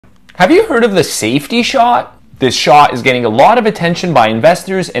Have you heard of the SafetyShot? This shot is getting a lot of attention by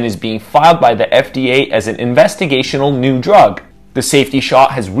investors and is being filed by the FDA as an investigational new drug. The SafetyShot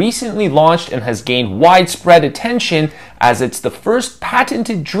has recently launched and has gained widespread attention as it's the first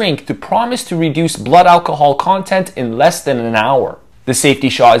patented drink to promise to reduce blood alcohol content in less than an hour. The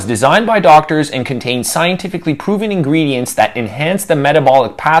SafetyShot is designed by doctors and contains scientifically proven ingredients that enhance the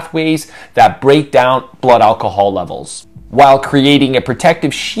metabolic pathways that break down blood alcohol levels, while creating a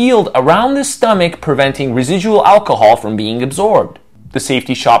protective shield around the stomach, preventing residual alcohol from being absorbed. The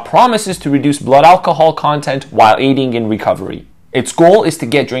SafetyShot promises to reduce blood alcohol content while aiding in recovery. Its goal is to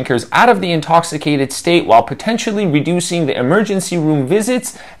get drinkers out of the intoxicated state while potentially reducing the emergency room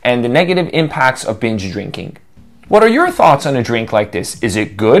visits and the negative impacts of binge drinking. What are your thoughts on a drink like this? Is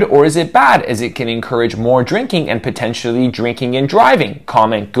it good or is it bad, as it can encourage more drinking and potentially drinking and driving?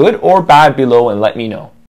 Comment good or bad below and let me know.